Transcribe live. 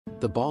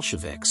The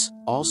Bolsheviks,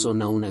 also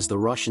known as the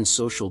Russian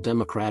Social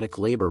Democratic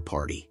Labor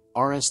Party,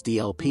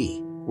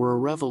 RSDLP, were a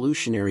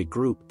revolutionary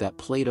group that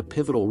played a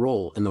pivotal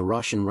role in the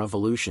Russian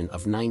Revolution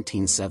of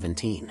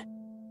 1917.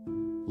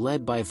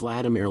 Led by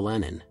Vladimir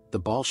Lenin, the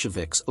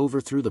Bolsheviks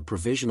overthrew the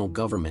provisional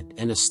government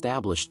and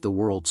established the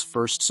world's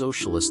first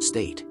socialist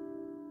state.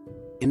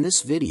 In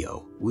this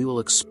video, we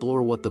will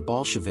explore what the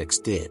Bolsheviks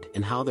did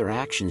and how their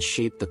actions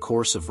shaped the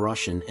course of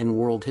Russian and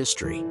world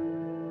history.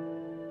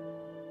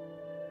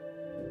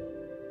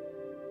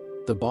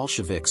 The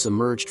Bolsheviks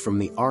emerged from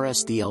the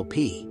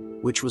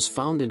RSDLP, which was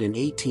founded in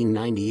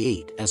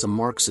 1898 as a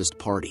Marxist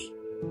party.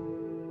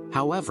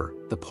 However,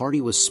 the party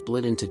was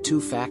split into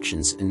two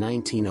factions in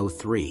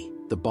 1903,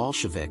 the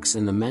Bolsheviks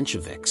and the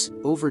Mensheviks,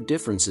 over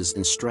differences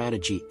in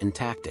strategy and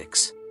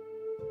tactics.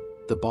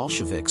 The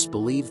Bolsheviks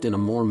believed in a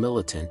more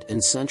militant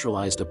and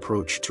centralized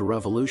approach to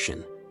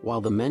revolution,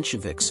 while the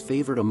Mensheviks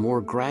favored a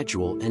more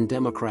gradual and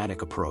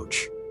democratic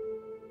approach.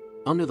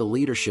 Under the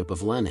leadership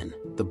of Lenin,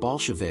 the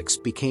Bolsheviks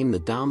became the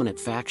dominant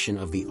faction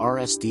of the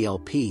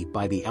RSDLP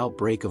by the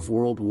outbreak of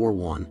World War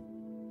I.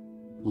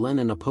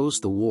 Lenin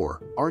opposed the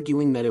war,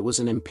 arguing that it was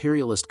an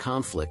imperialist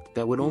conflict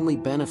that would only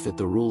benefit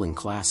the ruling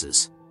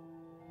classes.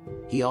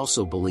 He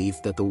also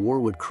believed that the war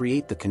would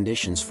create the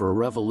conditions for a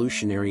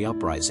revolutionary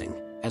uprising,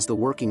 as the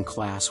working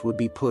class would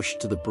be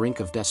pushed to the brink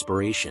of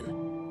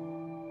desperation.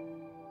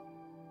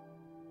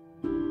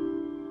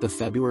 The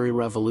February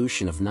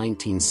Revolution of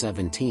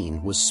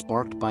 1917 was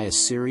sparked by a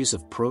series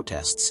of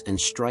protests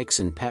and strikes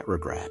in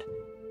Petrograd.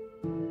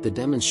 The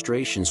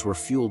demonstrations were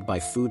fueled by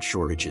food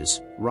shortages,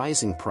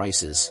 rising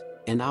prices,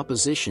 and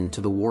opposition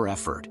to the war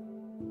effort.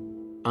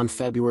 On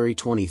February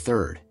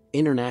 23,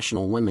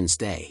 International Women's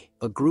Day,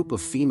 a group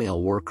of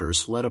female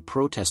workers led a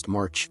protest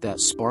march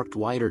that sparked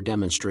wider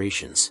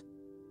demonstrations.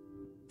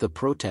 The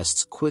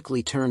protests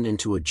quickly turned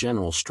into a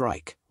general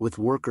strike, with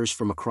workers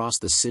from across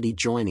the city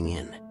joining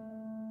in.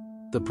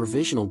 The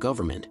provisional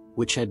government,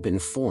 which had been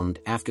formed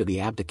after the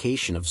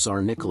abdication of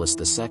Tsar Nicholas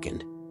II,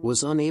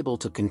 was unable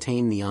to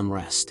contain the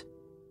unrest.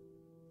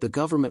 The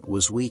government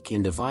was weak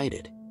and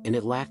divided, and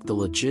it lacked the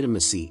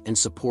legitimacy and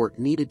support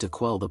needed to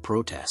quell the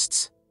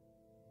protests.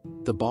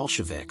 The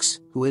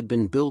Bolsheviks, who had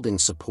been building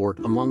support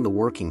among the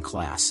working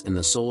class and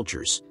the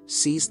soldiers,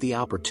 seized the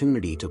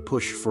opportunity to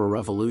push for a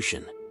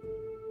revolution.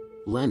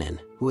 Lenin,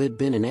 who had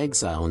been in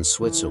exile in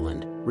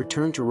Switzerland,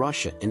 returned to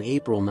Russia in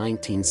April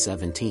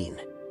 1917.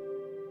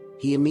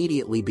 He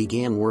immediately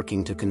began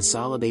working to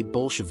consolidate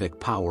Bolshevik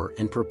power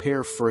and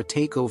prepare for a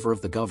takeover of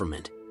the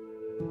government.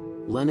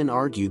 Lenin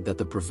argued that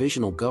the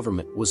provisional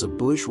government was a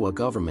bourgeois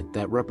government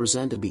that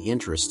represented the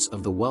interests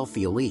of the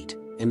wealthy elite,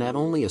 and that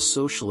only a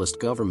socialist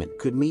government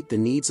could meet the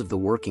needs of the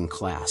working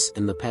class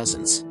and the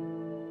peasants.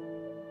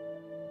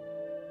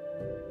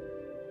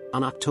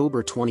 On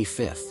October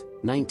 25,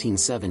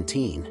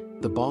 1917,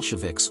 the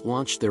Bolsheviks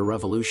launched their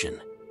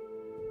revolution.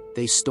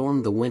 They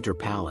stormed the Winter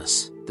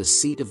Palace, the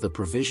seat of the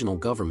provisional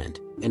government,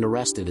 and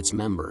arrested its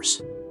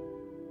members.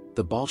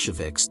 The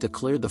Bolsheviks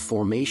declared the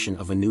formation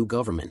of a new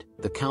government,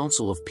 the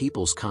Council of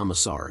People's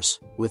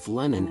Commissars, with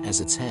Lenin as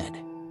its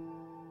head.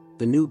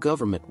 The new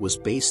government was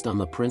based on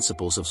the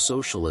principles of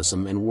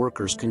socialism and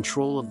workers'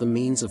 control of the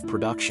means of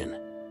production.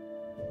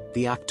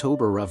 The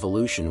October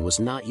Revolution was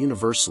not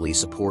universally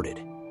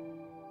supported.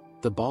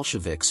 The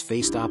Bolsheviks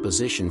faced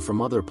opposition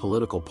from other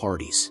political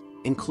parties,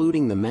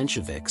 including the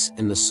Mensheviks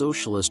and the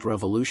Socialist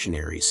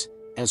Revolutionaries,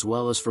 as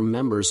well as from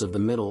members of the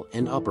middle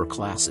and upper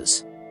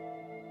classes.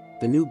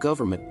 The new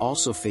government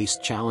also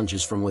faced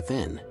challenges from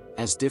within,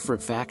 as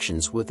different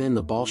factions within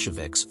the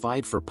Bolsheviks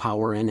vied for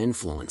power and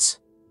influence.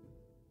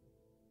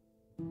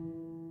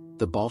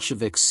 The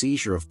Bolshevik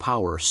seizure of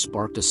power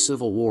sparked a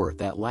civil war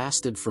that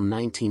lasted from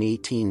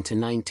 1918 to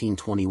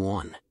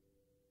 1921.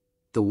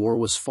 The war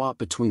was fought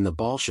between the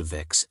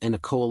Bolsheviks and a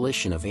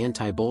coalition of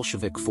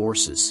anti-Bolshevik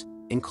forces,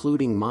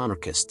 including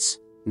monarchists,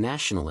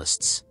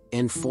 nationalists,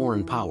 and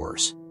foreign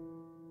powers.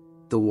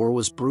 The war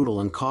was brutal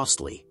and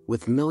costly,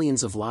 with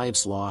millions of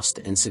lives lost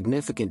and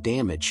significant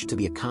damage to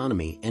the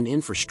economy and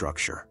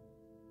infrastructure.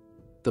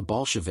 The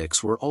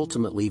Bolsheviks were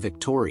ultimately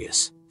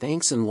victorious,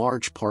 thanks in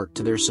large part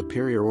to their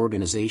superior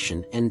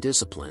organization and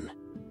discipline.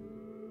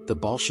 The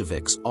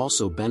Bolsheviks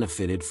also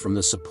benefited from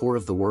the support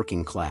of the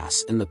working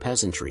class and the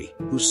peasantry,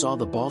 who saw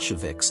the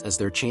Bolsheviks as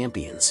their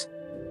champions.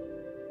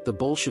 The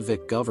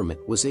Bolshevik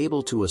government was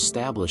able to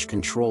establish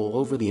control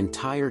over the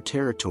entire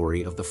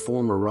territory of the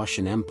former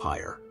Russian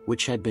Empire,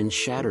 which had been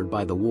shattered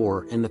by the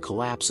war and the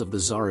collapse of the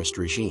Tsarist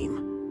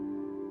regime.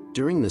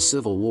 During the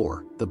Civil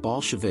War, the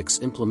Bolsheviks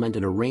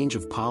implemented a range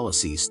of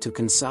policies to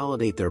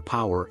consolidate their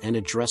power and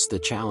address the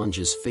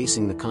challenges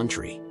facing the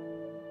country.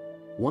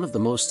 One of the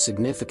most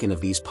significant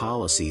of these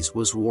policies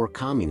was war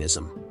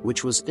communism,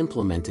 which was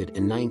implemented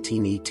in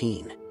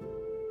 1918.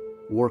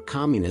 War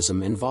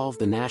communism involved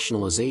the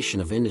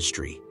nationalization of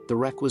industry, the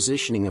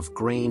requisitioning of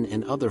grain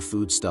and other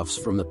foodstuffs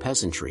from the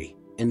peasantry,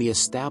 and the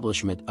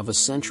establishment of a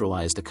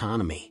centralized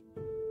economy.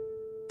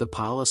 The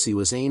policy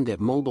was aimed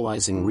at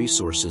mobilizing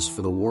resources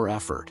for the war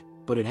effort,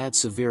 but it had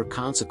severe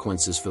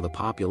consequences for the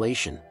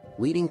population,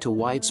 leading to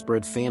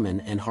widespread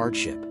famine and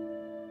hardship.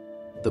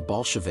 The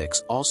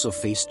Bolsheviks also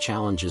faced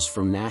challenges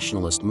from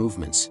nationalist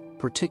movements,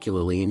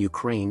 particularly in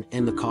Ukraine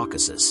and the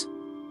Caucasus.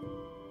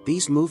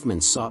 These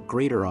movements sought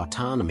greater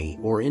autonomy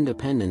or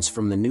independence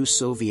from the new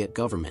Soviet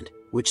government,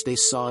 which they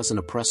saw as an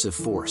oppressive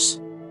force.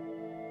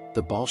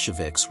 The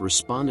Bolsheviks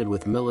responded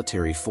with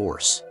military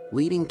force,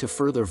 leading to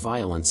further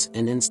violence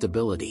and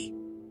instability.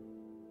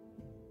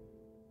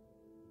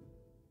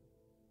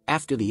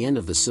 After the end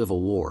of the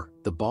Civil War,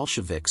 the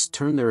Bolsheviks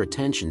turned their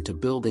attention to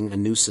building a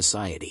new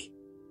society.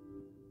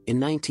 In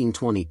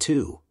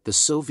 1922, the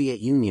Soviet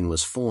Union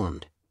was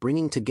formed,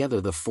 bringing together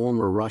the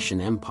former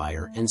Russian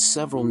Empire and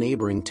several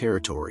neighboring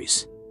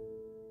territories.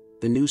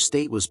 The new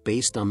state was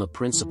based on the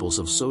principles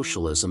of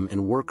socialism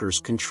and workers'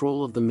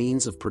 control of the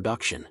means of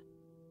production.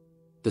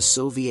 The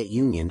Soviet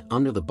Union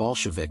under the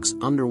Bolsheviks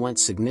underwent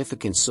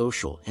significant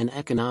social and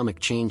economic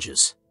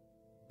changes.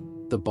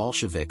 The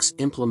Bolsheviks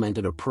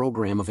implemented a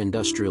program of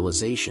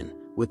industrialization,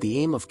 with the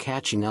aim of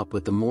catching up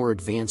with the more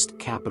advanced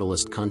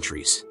capitalist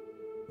countries.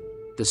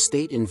 The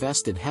state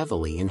invested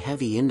heavily in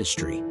heavy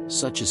industry,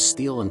 such as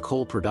steel and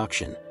coal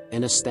production,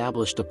 and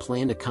established a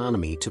planned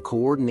economy to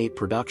coordinate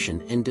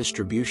production and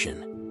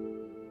distribution.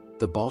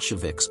 The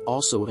Bolsheviks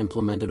also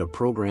implemented a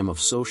program of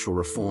social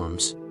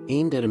reforms,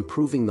 aimed at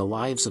improving the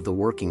lives of the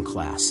working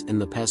class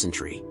and the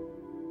peasantry.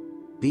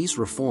 These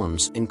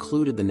reforms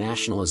included the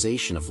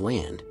nationalization of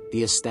land,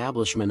 the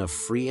establishment of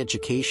free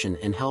education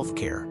and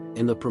healthcare,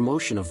 and the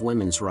promotion of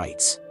women's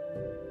rights.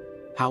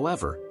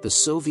 However, the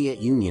Soviet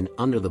Union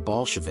under the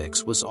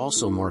Bolsheviks was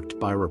also marked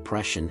by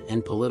repression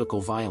and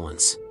political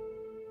violence.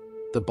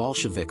 The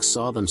Bolsheviks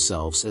saw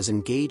themselves as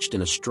engaged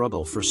in a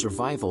struggle for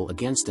survival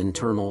against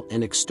internal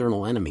and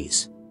external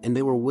enemies, and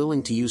they were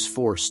willing to use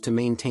force to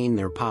maintain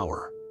their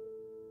power.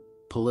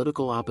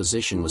 Political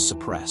opposition was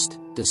suppressed,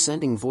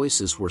 dissenting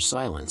voices were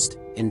silenced,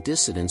 and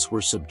dissidents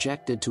were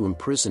subjected to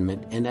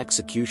imprisonment and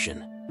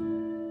execution.